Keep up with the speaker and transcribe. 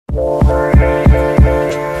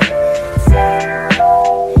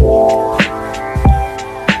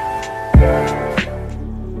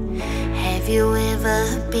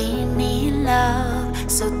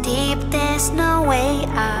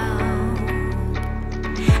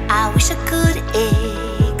I wish I could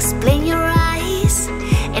explain your eyes,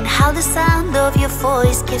 and how the sound of your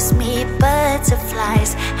voice gives me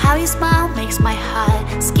butterflies. How your smile makes my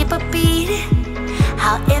heart skip a beat.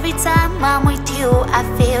 How every time I'm with you I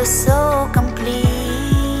feel so complete.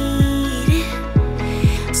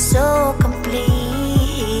 So complete.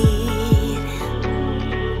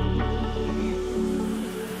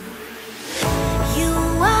 You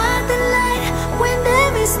are the light when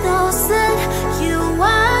there is no sun. You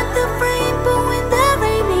are the rainbow when the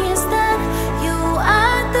rain is done. You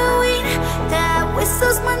are the wind that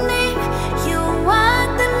whistles my name. You are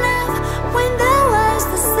the love when the world's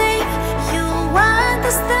the same. You are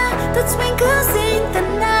the star that twinkles in the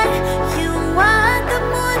night. You are the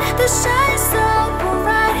moon that shines so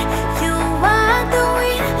bright. You are the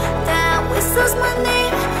wind that whistles my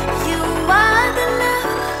name. You are the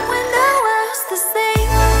love when the world's the same.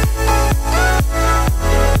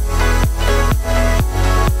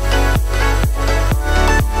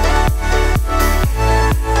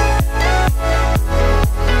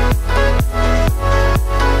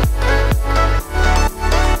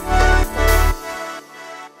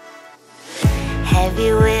 Have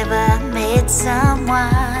you ever met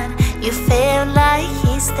someone you feel like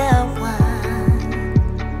he's the one?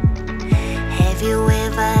 Have you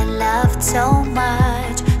ever loved so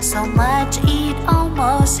much it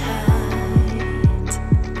almost hurt?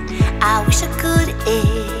 I wish I could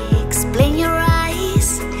explain your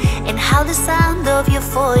eyes, and how the sound of your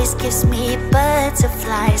voice gives me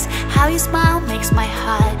butterflies. How your smile makes my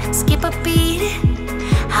heart skip a beat.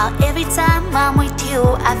 How every time I'm with you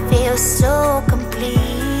I feel so complete.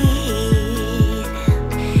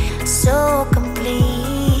 So complete.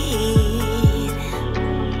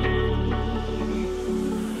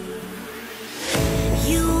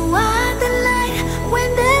 You are the light when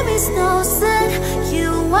there is no sun. You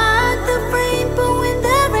are the rainbow when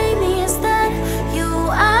the rain is done. You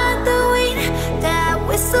are the wind that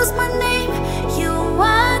whistles my name. You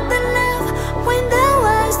are the love when the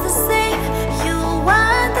world's the same. You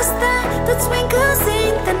are the star that twinkles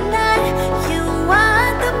in the night. You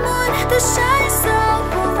are the moon that shines so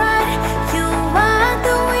bright. You are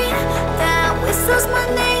the wind that whistles my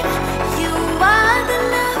name. You are the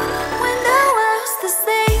love when the world's the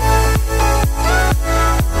same.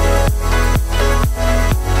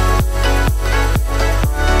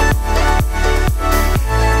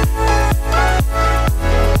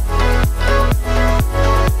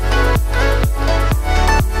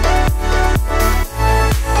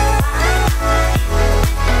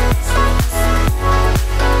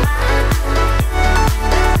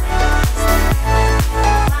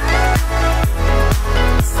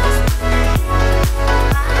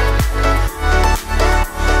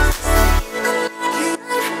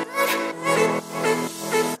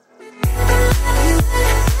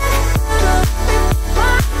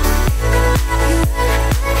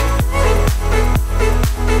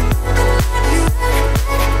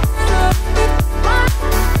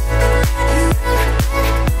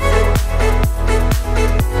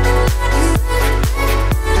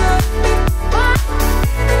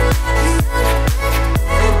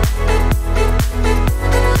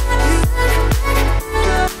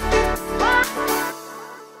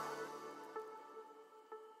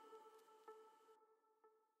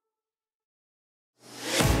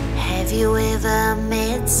 Have you ever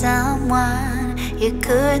met someone you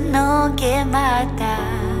could not get mad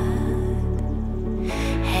at?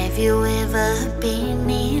 Have you ever been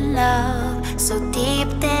in love so deep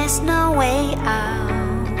there's no way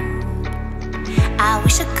out? I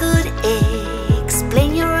wish I could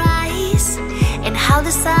explain your eyes, and how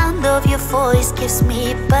the sound of your voice gives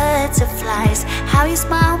me butterflies. How your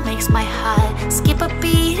smile makes my heart skip a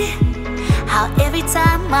beat. How every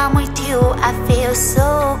time I'm with you I feel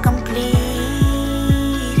so complete.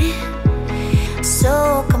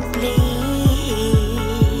 So complete.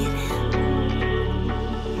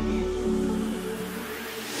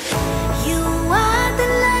 You are the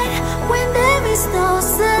light when there is no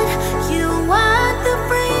sun. You are the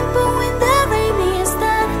rainbow when the rain is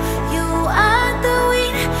done. You are the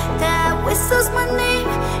wind that whistles my name.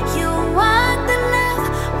 You are the love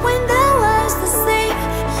when the world's the same.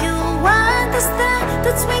 You are the star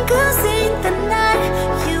that twinkles in the night.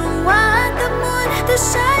 You are the moon that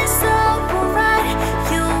shines so bright.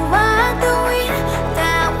 You are the wind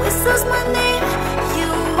that whistles my name.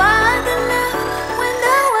 You are the love when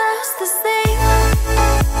the world's the same.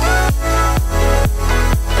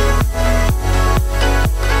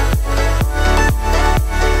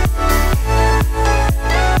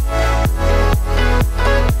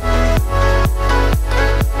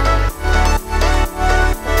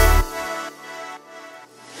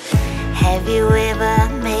 Have you ever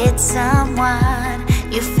met someone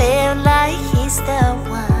you feel like he's the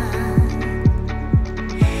one?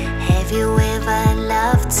 Have you ever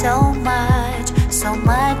loved so much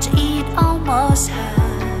it almost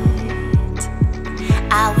hurt?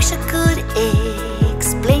 I wish I could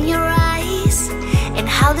explain your eyes and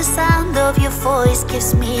how the sound of your voice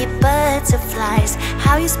gives me butterflies.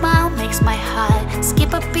 How your smile makes my heart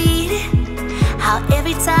skip a beat. How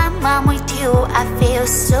every time I'm with you I feel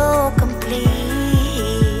so complete,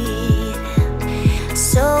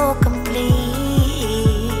 so complete.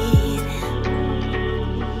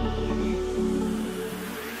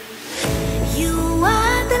 You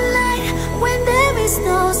are the light when there is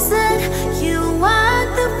no sun. You are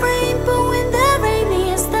the rainbow when the rain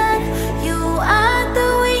is done. You are the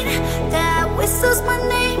wind that whistles my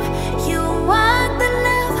name. You are the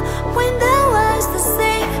love when the world's the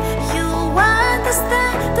same. You are the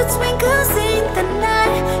star that twinkles in the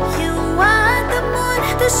night. You are the moon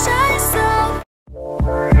that shines